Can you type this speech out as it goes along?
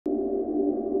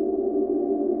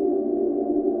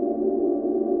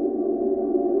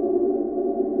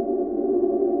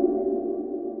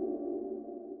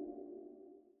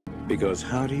Because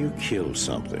how do you kill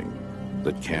something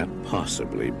that can't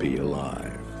possibly be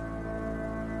alive?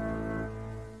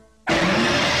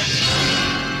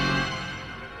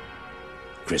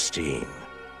 Christine.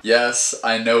 Yes,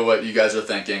 I know what you guys are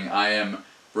thinking. I am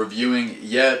reviewing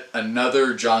yet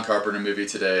another John Carpenter movie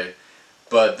today,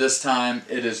 but this time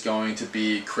it is going to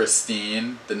be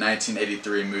Christine, the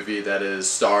 1983 movie that is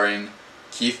starring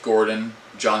Keith Gordon,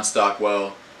 John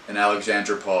Stockwell, and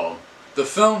Alexandra Paul. The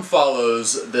film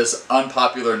follows this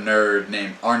unpopular nerd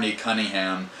named Arnie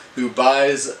Cunningham who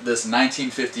buys this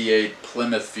 1958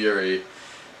 Plymouth Fury,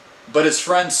 but his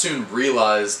friends soon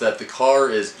realize that the car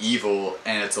is evil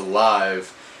and it's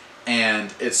alive,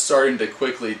 and it's starting to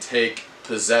quickly take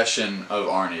possession of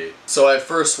Arnie. So I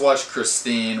first watched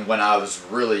Christine when I was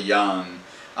really young.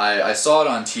 I saw it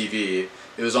on TV.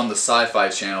 It was on the Sci-Fi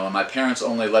Channel, and my parents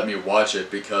only let me watch it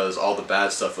because all the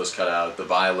bad stuff was cut out, the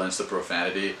violence, the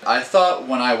profanity. I thought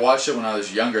when I watched it when I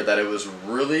was younger that it was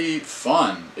really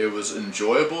fun. It was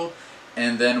enjoyable,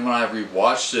 and then when I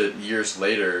rewatched it years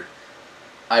later,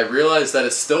 I realized that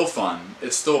it's still fun.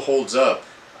 It still holds up.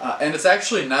 And it's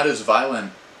actually not as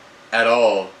violent at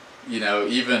all, you know,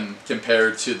 even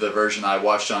compared to the version I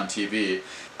watched on TV.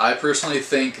 I personally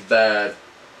think that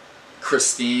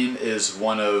Christine is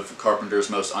one of Carpenter's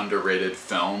most underrated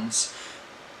films.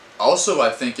 Also, I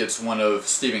think it's one of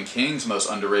Stephen King's most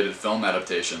underrated film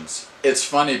adaptations. It's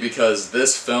funny because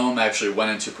this film actually went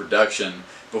into production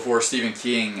before Stephen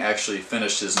King actually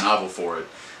finished his novel for it.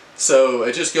 So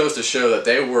it just goes to show that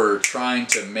they were trying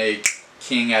to make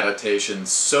King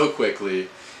adaptations so quickly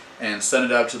and send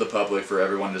it out to the public for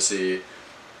everyone to see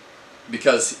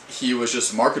because he was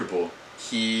just marketable.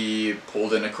 He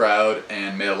pulled in a crowd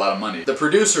and made a lot of money. The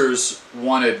producers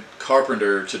wanted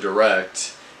Carpenter to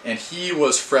direct, and he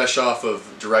was fresh off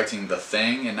of directing The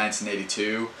Thing in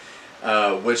 1982,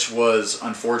 which was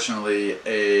unfortunately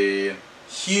a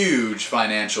huge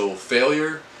financial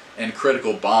failure and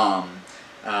critical bomb.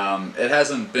 It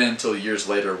hasn't been till years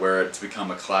later where it's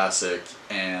become a classic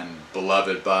and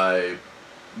beloved by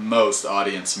most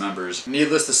audience members.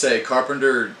 Needless to say,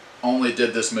 Carpenter only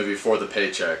did this movie for the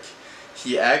paycheck.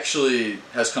 He actually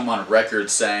has come on record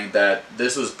saying that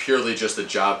this was purely just a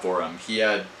job for him. He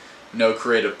had no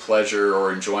creative pleasure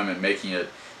or enjoyment making it.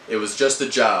 It was just a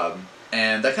job.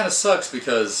 And that kind of sucks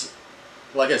because,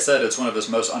 like I said, it's one of his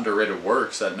most underrated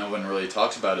works that no one really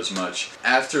talks about as much.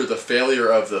 After the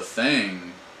failure of The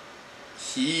Thing,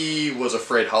 he was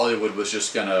afraid Hollywood was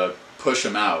just gonna push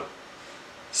him out.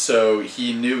 So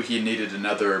he knew he needed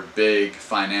another big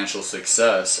financial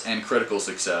success and critical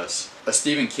success. A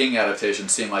Stephen King adaptation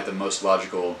seemed like the most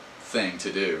logical thing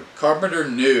to do. Carpenter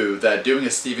knew that doing a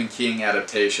Stephen King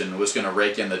adaptation was going to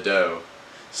rake in the dough.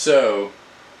 So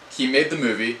he made the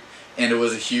movie, and it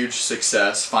was a huge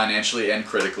success financially and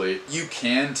critically. You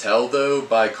can tell though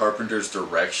by Carpenter's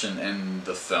direction in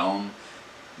the film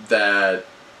that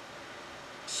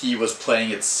he was playing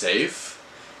it safe.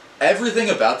 Everything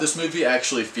about this movie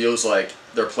actually feels like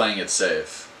they're playing it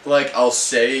safe. Like, I'll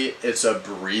say it's a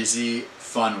breezy,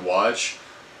 fun watch,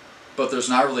 but there's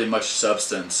not really much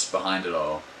substance behind it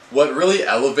all. What really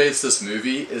elevates this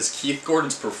movie is Keith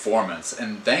Gordon's performance,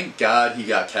 and thank God he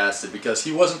got casted because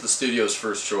he wasn't the studio's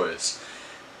first choice.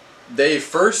 They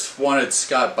first wanted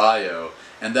Scott Baio,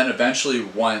 and then eventually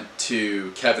went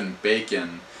to Kevin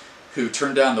Bacon, who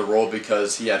turned down the role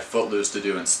because he had Footloose to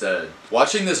do instead.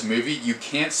 Watching this movie, you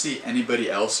can't see anybody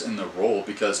else in the role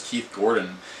because Keith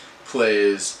Gordon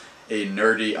plays a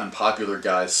nerdy, unpopular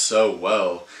guy so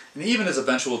well. And even his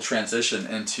eventual transition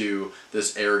into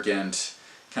this arrogant,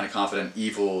 kind of confident,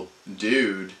 evil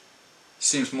dude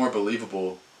seems more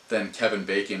believable than Kevin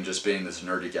Bacon just being this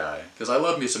nerdy guy. Because I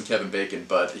love me some Kevin Bacon,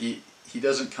 but he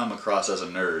doesn't come across as a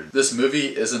nerd. This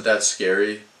movie isn't that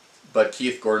scary, but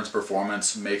Keith Gordon's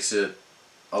performance makes it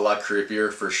a lot creepier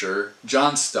for sure.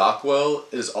 John Stockwell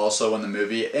is also in the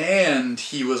movie, and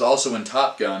he was also in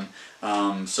Top Gun,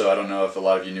 so I don't know if a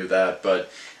lot of you knew that, but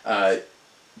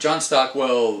John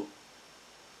Stockwell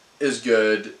is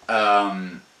good.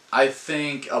 I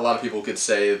think a lot of people could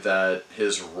say that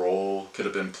his role could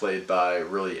have been played by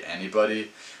really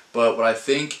anybody, but what I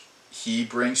think he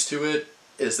brings to it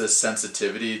is this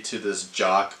sensitivity to this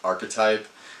jock archetype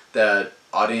that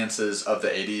audiences of the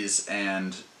 80s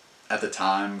and at the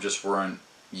time just weren't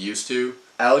used to.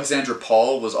 Alexandra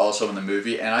Paul was also in the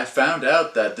movie, and I found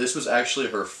out that this was actually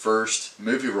her first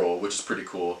movie role, which is pretty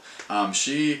cool.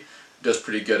 She does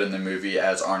pretty good in the movie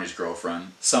as Arnie's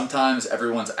girlfriend. Sometimes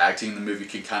everyone's acting in the movie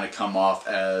can kind of come off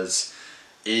as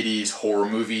 80s horror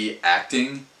movie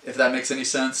acting, if that makes any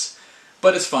sense.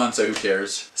 but it's fun, so who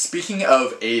cares? Speaking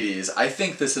of 80s, I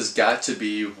think this has got to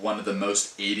be one of the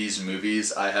most 80s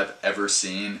movies I have ever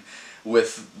seen,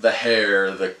 with the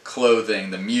hair, the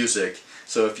clothing, the music.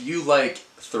 So if you like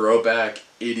throwback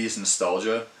 80s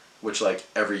nostalgia, which like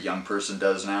every young person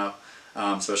does now,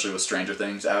 especially with Stranger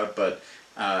Things out, but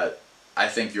I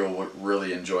think you'll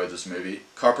really enjoy this movie.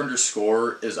 Carpenter's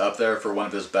score is up there for one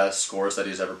of his best scores that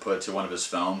he's ever put to one of his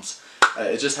films.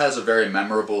 It just has a very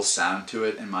memorable sound to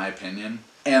it, in my opinion.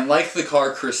 And like the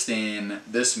car Christine,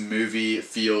 this movie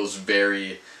feels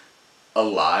very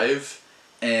alive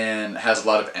and has a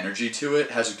lot of energy to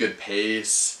it, has a good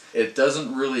pace. It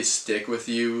doesn't really stick with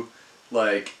you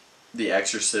like The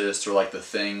Exorcist or like The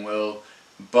Thing will,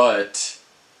 but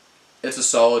it's a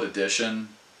solid addition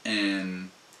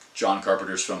in John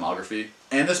Carpenter's filmography.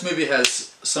 And this movie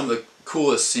has some of the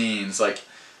coolest scenes, like,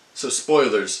 so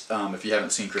spoilers if you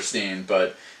haven't seen Christine,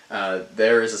 but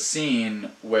there is a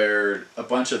scene where a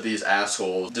bunch of these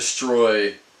assholes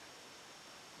destroy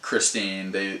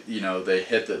Christine. They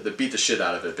beat the shit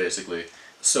out of it, basically.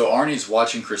 So Arnie's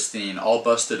watching Christine all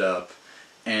busted up,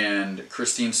 and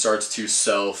Christine starts to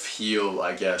self-heal,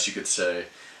 I guess you could say,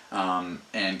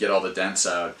 and get all the dents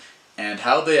out. And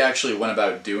how they actually went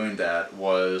about doing that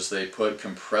was they put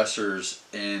compressors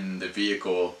in the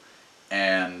vehicle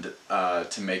and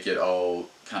to make it all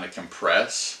kind of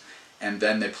compress, and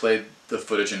then they played the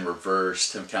footage in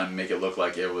reverse to kind of make it look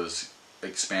like it was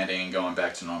expanding and going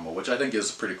back to normal, which I think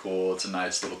is pretty cool. It's a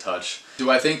nice little touch. Do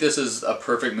I think this is a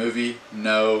perfect movie?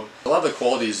 No. A lot of the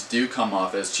qualities do come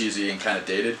off as cheesy and kind of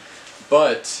dated,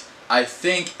 but I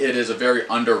think it is a very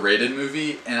underrated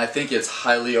movie, and I think it's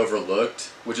highly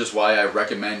overlooked, which is why I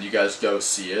recommend you guys go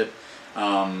see it,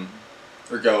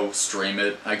 or go stream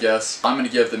it, I guess. I'm going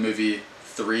to give the movie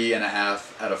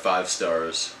 3.5 out of 5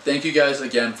 stars. Thank you guys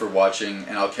again for watching,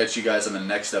 and I'll catch you guys in the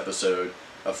next episode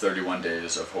of 31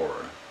 Days of Horror.